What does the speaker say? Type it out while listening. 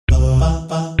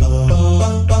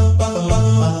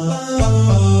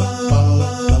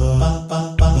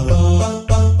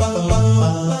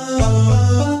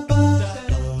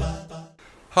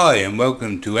Hi and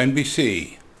welcome to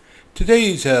NBC.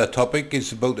 Today's topic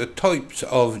is about the types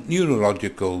of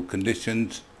neurological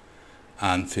conditions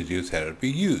and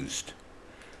physiotherapy used.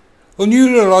 Well,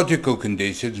 neurological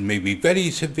conditions may be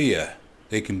very severe.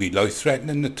 They can be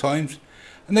life-threatening at times,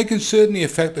 and they can certainly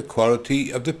affect the quality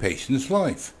of the patient's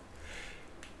life.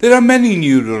 There are many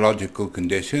neurological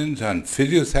conditions, and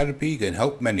physiotherapy can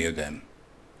help many of them.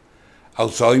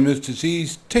 Alzheimer's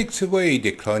disease takes away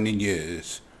declining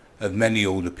years of many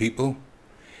older people.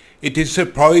 It is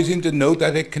surprising to note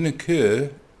that it can occur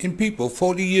in people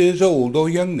 40 years old or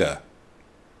younger.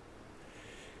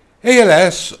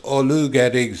 ALS, or Lou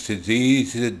Gehrig's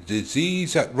disease, is a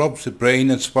disease that robs the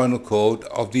brain and spinal cord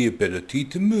of the ability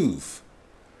to move.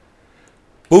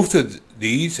 Both of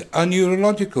these are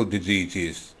neurological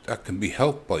diseases that can be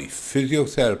helped by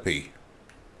physiotherapy.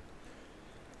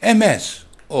 MS,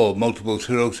 or multiple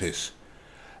sclerosis,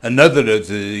 another of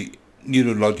the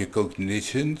neurological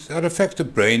conditions that affect the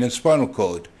brain and spinal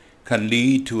cord, can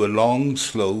lead to a long,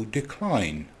 slow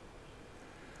decline.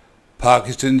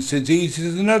 Parkinson's disease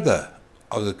is another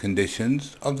of the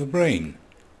conditions of the brain.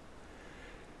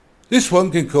 This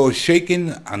one can cause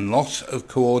shaking and loss of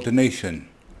coordination,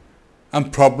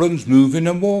 and problems moving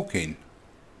and walking.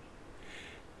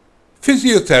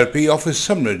 Physiotherapy offers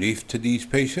some relief to these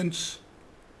patients.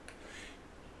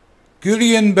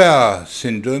 Guillain-Barré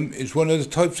syndrome is one of the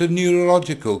types of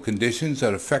neurological conditions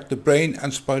that affect the brain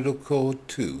and spinal cord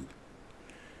too.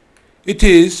 It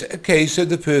is a case of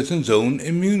the person's own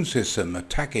immune system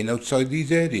attacking outside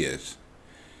these areas.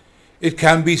 It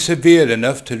can be severe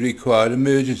enough to require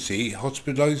emergency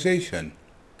hospitalization.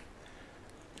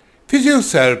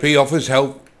 Physiotherapy offers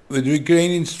help with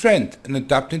regaining strength and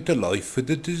adapting to life with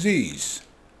the disease.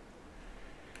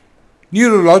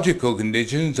 Neurological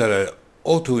conditions that are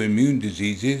autoimmune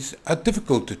diseases are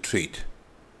difficult to treat.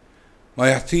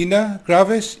 Myasthenia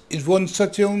gravis is one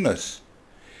such illness.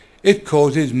 It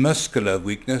causes muscular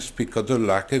weakness because of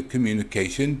lack of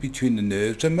communication between the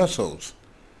nerves and muscles.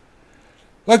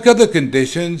 Like other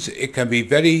conditions, it can be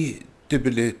very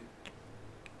debilitating.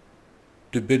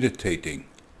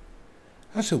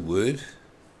 That's a word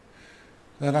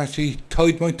that actually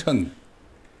tied my tongue.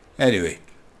 Anyway,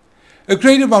 a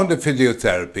great amount of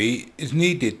physiotherapy is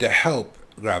needed to help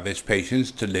gravis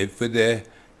patients to live with their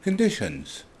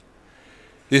conditions.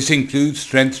 This includes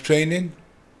strength training,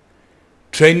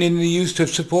 training in the use of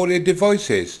supportive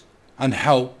devices, and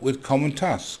help with common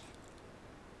tasks.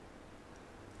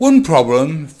 One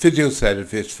problem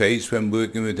physiotherapists face when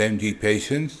working with MG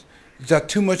patients is that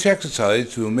too much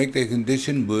exercise will make their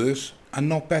condition worse and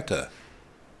not better.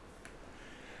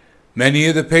 Many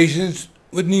of the patients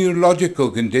with neurological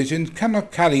conditions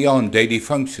cannot carry on daily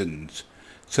functions,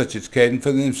 such as caring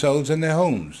for themselves in their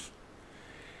homes.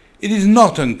 It is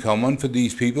not uncommon for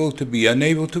these people to be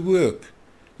unable to work.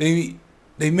 They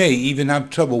may even have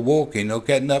trouble walking or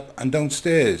getting up and down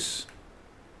stairs.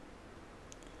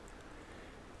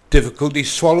 Difficulty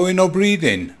swallowing or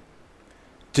breathing,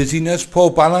 dizziness,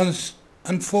 poor balance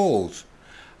and falls,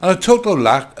 and a total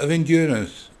lack of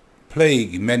endurance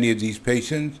plague many of these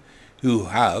patients who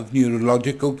have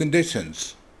neurological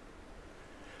conditions.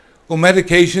 Well,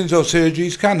 medications or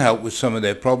surgeries can help with some of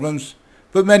their problems,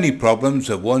 but many problems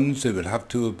are ones they will have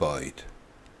to abide.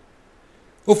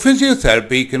 Well,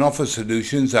 physiotherapy can offer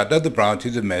solutions that other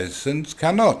branches of medicines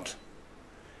cannot.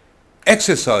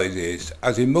 Exercises,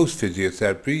 as in most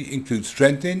physiotherapy, include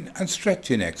strengthening and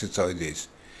stretching exercises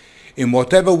in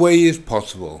whatever way is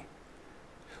possible.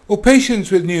 Well,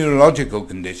 patients with neurological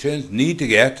conditions need to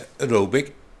get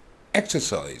aerobic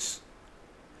exercise.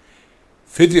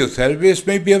 Physiotherapists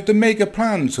may be able to make a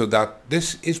plan so that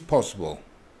this is possible.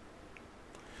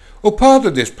 Well, part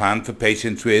of this plan for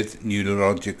patients with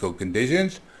neurological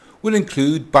conditions will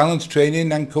include balance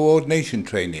training and coordination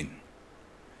training.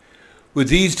 With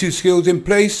these two skills in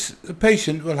place, the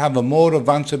patient will have a more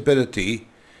advanced ability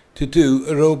to do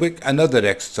aerobic and other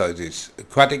exercises.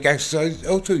 Aquatic exercise is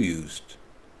also used.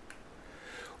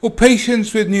 Well,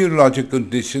 patients with neurological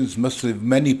conditions must live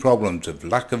many problems of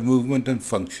lack of movement and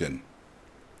function.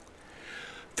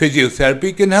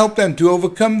 Physiotherapy can help them to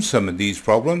overcome some of these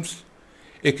problems.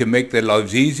 It can make their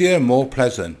lives easier and more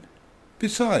pleasant.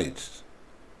 Besides.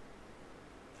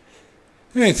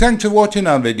 Anyway, thanks for watching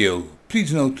our video.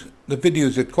 Please note the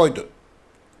videos are quite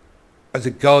as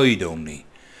a guide only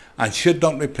and should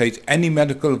not replace any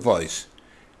medical advice.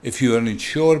 If you are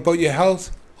unsure about your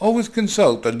health, always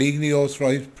consult a legally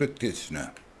authorized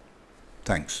practitioner.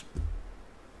 Thanks.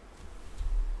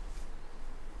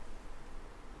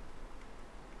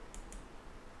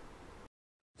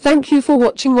 Thank you for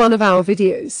watching one of our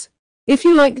videos. If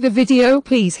you like the video,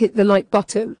 please hit the like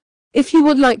button. If you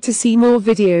would like to see more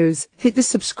videos, hit the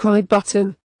subscribe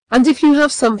button. And if you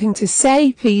have something to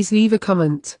say, please leave a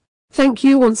comment. Thank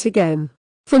you once again.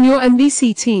 From your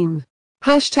NBC team.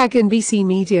 #NBC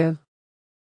Media.